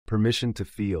Permission to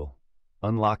Feel: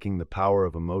 Unlocking the Power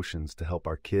of Emotions to Help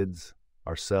Our Kids,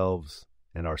 Ourselves,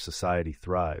 and Our Society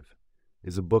Thrive,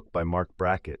 is a book by Marc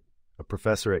Brackett, a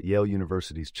professor at Yale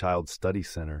University's Child Study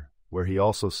Center, where he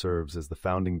also serves as the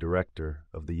founding director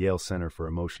of the Yale Center for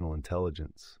Emotional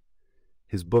Intelligence.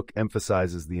 His book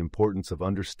emphasizes the importance of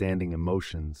understanding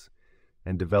emotions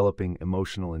and developing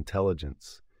emotional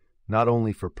intelligence, not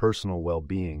only for personal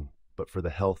well-being, but for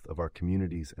the health of our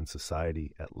communities and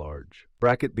society at large.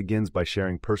 Brackett begins by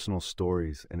sharing personal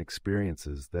stories and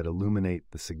experiences that illuminate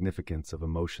the significance of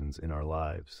emotions in our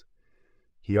lives.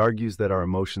 He argues that our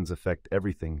emotions affect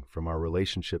everything from our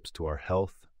relationships to our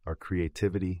health, our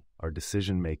creativity, our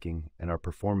decision-making, and our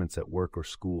performance at work or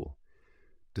school.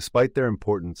 Despite their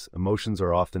importance, emotions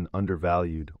are often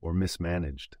undervalued or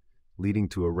mismanaged, leading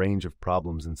to a range of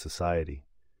problems in society.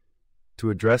 To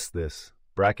address this,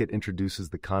 Brackett introduces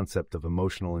the concept of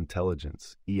emotional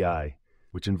intelligence, EI,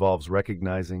 which involves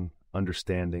recognizing,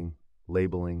 understanding,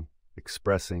 labeling,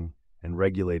 expressing, and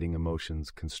regulating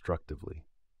emotions constructively.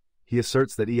 He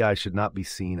asserts that EI should not be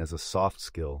seen as a soft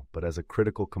skill, but as a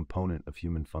critical component of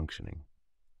human functioning.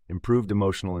 Improved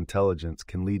emotional intelligence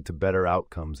can lead to better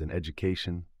outcomes in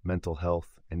education, mental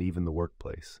health, and even the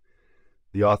workplace.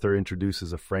 The author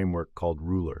introduces a framework called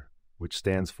RULER, which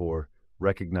stands for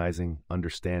Recognizing,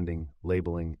 Understanding,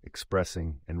 Labeling,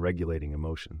 Expressing, and Regulating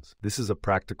Emotions. This is a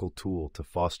practical tool to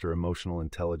foster emotional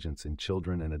intelligence in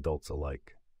children and adults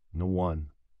alike. 1.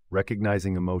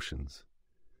 Recognizing emotions.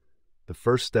 The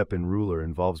first step in RULER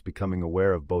involves becoming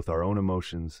aware of both our own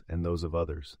emotions and those of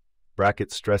others.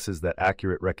 Brackett stresses that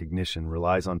accurate recognition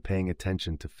relies on paying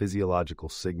attention to physiological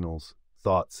signals,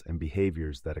 thoughts, and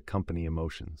behaviors that accompany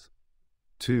emotions.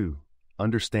 2.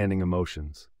 Understanding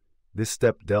emotions. This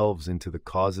step delves into the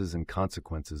causes and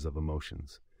consequences of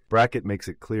emotions. Brackett makes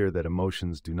it clear that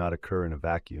emotions do not occur in a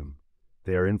vacuum.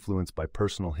 They are influenced by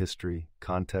personal history,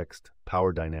 context,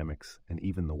 power dynamics, and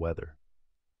even the weather.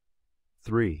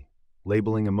 3.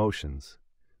 Labeling emotions.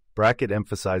 Brackett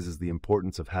emphasizes the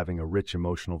importance of having a rich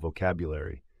emotional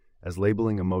vocabulary, as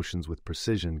labeling emotions with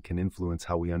precision can influence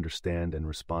how we understand and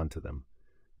respond to them.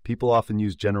 People often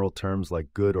use general terms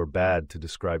like good or bad to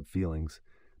describe feelings,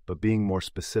 but being more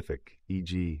specific,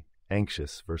 e.g.,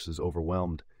 anxious versus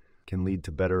overwhelmed, can lead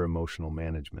to better emotional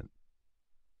management.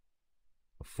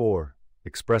 4.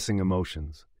 Expressing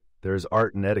emotions. There is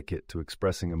art and etiquette to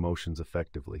expressing emotions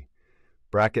effectively.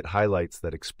 Brackett highlights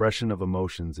that expression of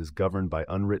emotions is governed by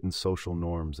unwritten social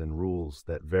norms and rules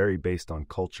that vary based on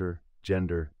culture,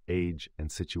 gender, age,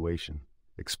 and situation.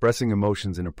 Expressing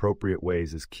emotions in appropriate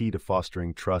ways is key to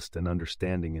fostering trust and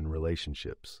understanding in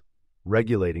relationships.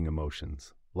 Regulating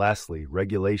emotions. Lastly,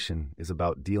 regulation is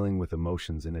about dealing with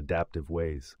emotions in adaptive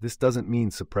ways. This doesn't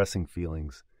mean suppressing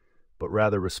feelings, but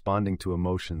rather responding to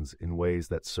emotions in ways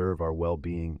that serve our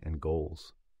well-being and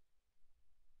goals.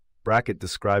 Brackett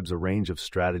describes a range of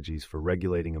strategies for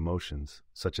regulating emotions,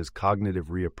 such as cognitive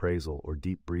reappraisal or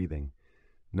deep breathing,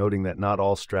 noting that not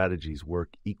all strategies work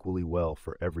equally well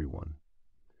for everyone.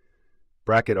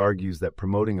 Brackett argues that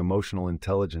promoting emotional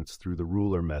intelligence through the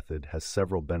RULER method has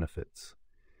several benefits.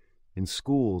 In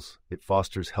schools, it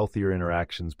fosters healthier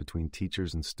interactions between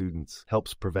teachers and students,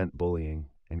 helps prevent bullying,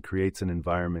 and creates an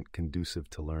environment conducive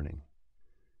to learning.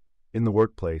 In the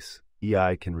workplace,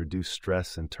 EI can reduce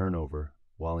stress and turnover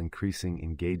while increasing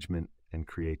engagement and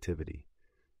creativity.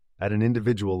 At an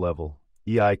individual level,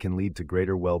 EI can lead to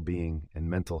greater well-being and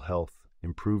mental health,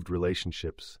 improved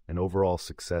relationships, and overall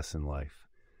success in life.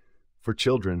 For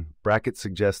children, Brackett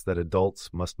suggests that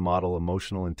adults must model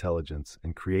emotional intelligence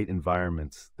and create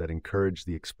environments that encourage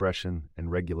the expression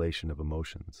and regulation of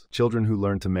emotions. Children who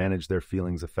learn to manage their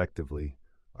feelings effectively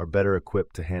are better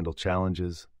equipped to handle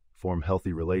challenges, form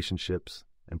healthy relationships,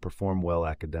 and perform well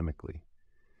academically.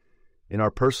 In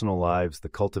our personal lives, the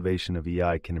cultivation of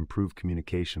EI can improve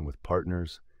communication with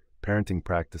partners, parenting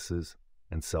practices,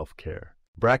 and self-care.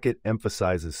 Brackett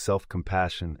emphasizes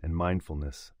self-compassion and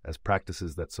mindfulness as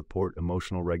practices that support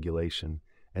emotional regulation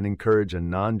and encourage a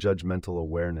non-judgmental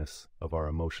awareness of our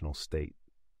emotional state.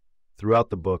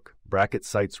 Throughout the book, Brackett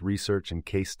cites research and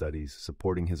case studies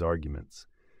supporting his arguments,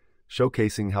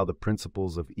 showcasing how the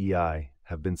principles of EI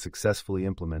have been successfully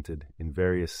implemented in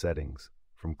various settings,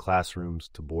 from classrooms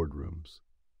to boardrooms.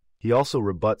 He also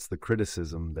rebuts the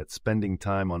criticism that spending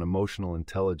time on emotional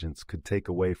intelligence could take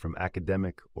away from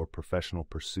academic or professional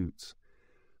pursuits,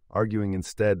 arguing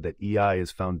instead that EI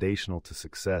is foundational to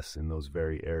success in those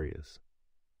very areas.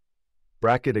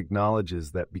 Brackett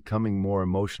acknowledges that becoming more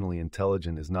emotionally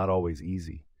intelligent is not always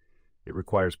easy. It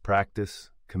requires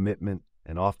practice, commitment,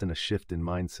 and often a shift in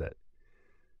mindset.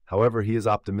 However, he is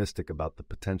optimistic about the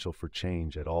potential for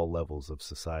change at all levels of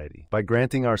society. By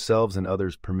granting ourselves and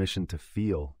others permission to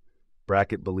feel,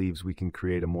 Brackett believes we can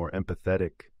create a more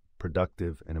empathetic,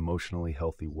 productive, and emotionally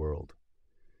healthy world.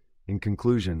 In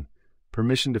conclusion,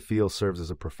 Permission to Feel serves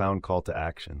as a profound call to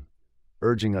action,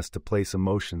 urging us to place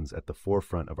emotions at the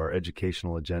forefront of our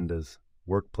educational agendas,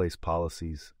 workplace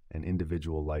policies, and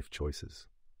individual life choices.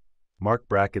 Marc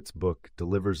Brackett's book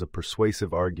delivers a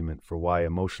persuasive argument for why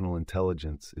emotional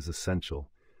intelligence is essential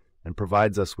and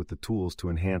provides us with the tools to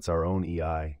enhance our own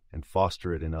EI and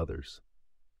foster it in others.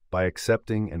 By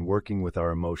accepting and working with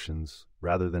our emotions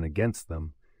rather than against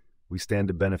them, we stand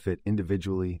to benefit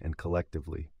individually and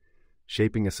collectively,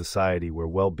 shaping a society where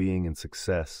well-being and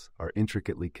success are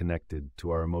intricately connected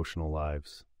to our emotional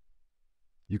lives.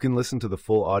 You can listen to the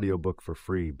full audiobook for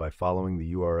free by following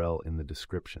the URL in the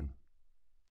description.